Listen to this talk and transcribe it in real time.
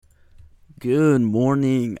Good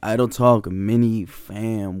morning, Idle Talk mini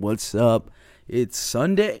fam. What's up? It's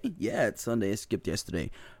Sunday. Yeah, it's Sunday. I skipped yesterday.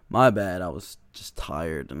 My bad. I was just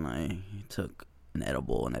tired and I took an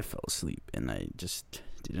edible and I fell asleep and I just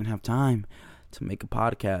didn't have time to make a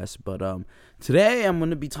podcast. But today I'm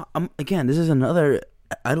gonna be again. This is another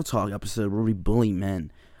Idle Talk episode where we bully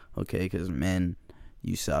men. Okay, because men,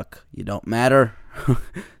 you suck. You don't matter.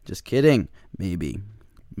 Just kidding. Maybe.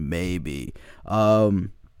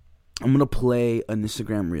 I'm gonna play an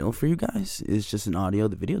Instagram reel for you guys. It's just an audio.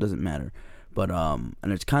 The video doesn't matter. But and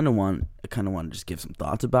I kind of want to just give some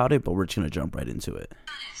thoughts about it. But we're just gonna jump right into it.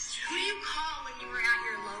 Who do you call when you were at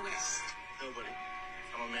your lowest? Nobody.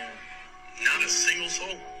 I'm a man. Not a single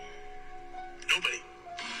soul. Nobody.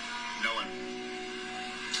 No one.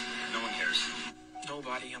 No one cares.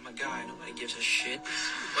 Nobody. I'm a guy. Nobody gives a shit.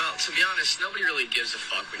 Well, to be honest, nobody really gives a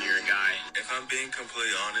fuck when you're a guy. If I'm being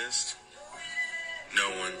completely honest, no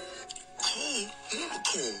one. Cole? Who am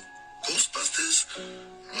Cole? Ghostbusters?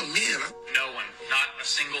 I'm a man. No one. Not a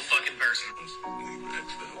single fucking person.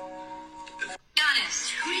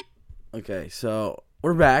 Honest. Who do you Okay, so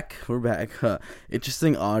we're back.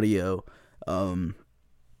 Interesting audio. I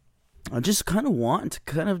just kind of want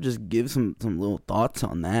to just give some little thoughts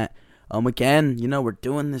on that. Again, we're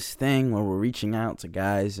doing this thing where we're reaching out to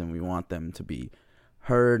guys and we want them to be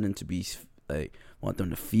heard and to be want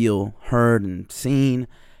them to feel heard and seen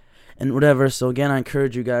and whatever. So again, I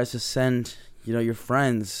encourage you guys to send, your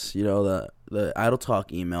friends, the Idle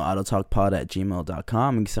Talk email,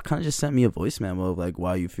 idletalkpod@gmail.com, and kind of just send me a voice memo of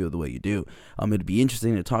why you feel the way you do. It'd be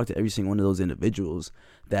interesting to talk to every single one of those individuals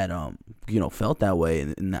that felt that way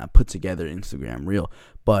and that put together Instagram reel.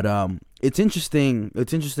 But it's interesting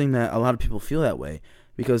that a lot of people feel that way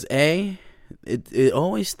because it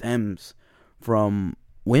always stems from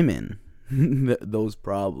women. Those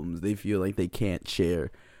problems, they feel like they can't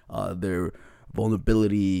share their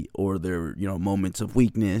vulnerability or their moments of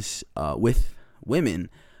weakness with women,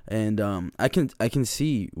 and I can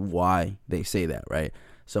see why they say that, right?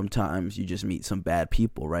 Sometimes you just meet some bad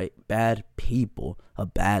people, right? Bad people, a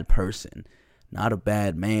bad person, not a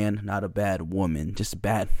bad man, not a bad woman, just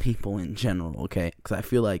bad people in general, okay? Because I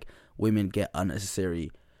feel like women get unnecessary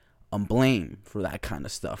blame for that kind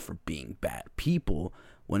of stuff, for being bad people,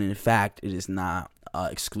 when in fact it is not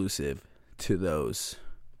exclusive to those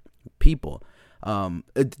people.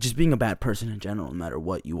 Just being a bad person in general, no matter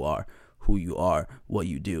what you are, who you are, what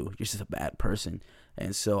you do, you're just a bad person.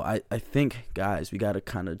 And so I think, guys, we got to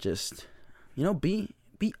kind of just,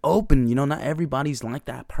 be open. Not everybody's like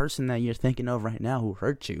that person that you're thinking of right now who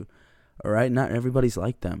hurt you. All right? Not everybody's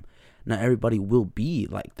like them. Not everybody will be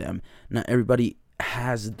like them. Not everybody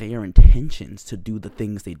has their intentions to do the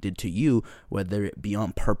things they did to you, whether it be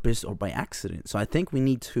on purpose or by accident. So I think we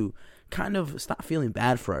need to kind of stop feeling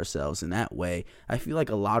bad for ourselves in that way. I feel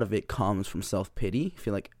like a lot of it comes from self-pity. I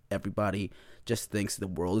feel like everybody just thinks the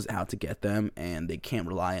world is out to get them and they can't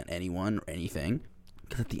rely on anyone or anything.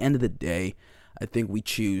 Because at the end of the day, I think we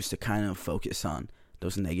choose to kind of focus on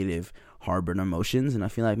those negative, harbored emotions, and I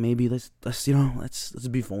feel like maybe let's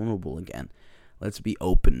be vulnerable again. Let's be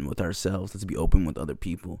open with ourselves. Let's be open with other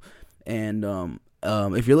people. And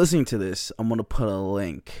if you're listening to this, I'm going to put a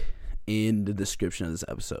link in the description of this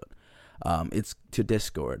episode. It's to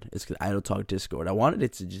Discord. It's Idle Talk Discord. I wanted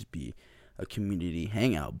it to just be a community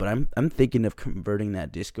hangout, but I'm thinking of converting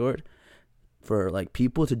that Discord for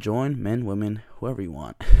people to join, men, women, whoever you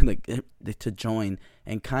want, to join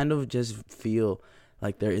and kind of just feel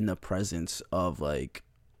like they're in the presence of a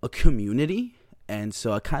community. And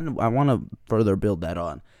so I want to further build that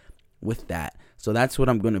on with that. So that's what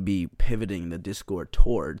I'm going to be pivoting the Discord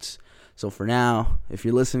towards. So for now, if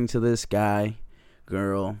you're listening to this, guy,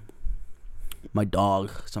 girl, my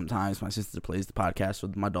dog, sometimes my sister plays the podcast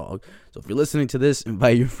with my dog. So if you're listening to this,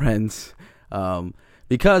 invite your friends.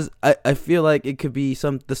 Because I feel like it could be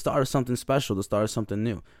the start of something special, the start of something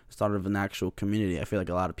new, the start of an actual community. I feel like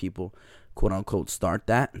a lot of people, quote unquote, start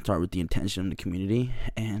with the intention of the community,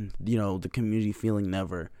 and the community feeling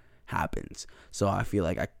never happens. So I feel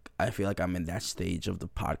like I'm in that stage of the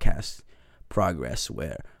podcast progress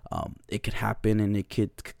where it could happen and it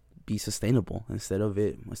could be sustainable instead of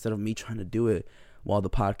me trying to do it while the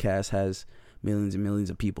podcast has millions and millions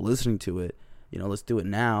of people listening to it. Let's do it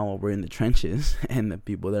now while we're in the trenches and the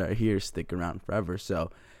people that are here stick around forever. So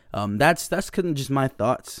that's kind of just my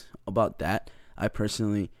thoughts about that. I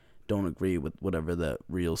personally don't agree with whatever the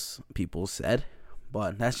real people said,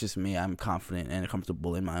 but that's just me. I'm confident and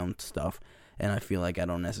comfortable in my own stuff, and I feel like I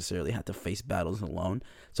don't necessarily have to face battles alone.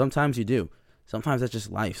 Sometimes you do. Sometimes that's just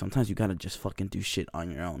life. Sometimes you gotta just fucking do shit on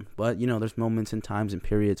your own. But, there's moments and times and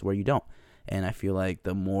periods where you don't. And I feel like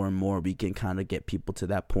the more and more we can kind of get people to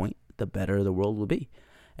that point, the better the world will be.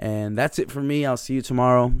 And that's it for me. I'll see you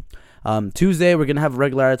tomorrow. Tuesday, we're going to have a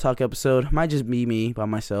regular Art Talk episode. Might just be me by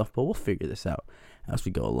myself, but we'll figure this out as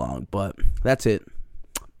we go along. But that's it.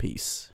 Peace.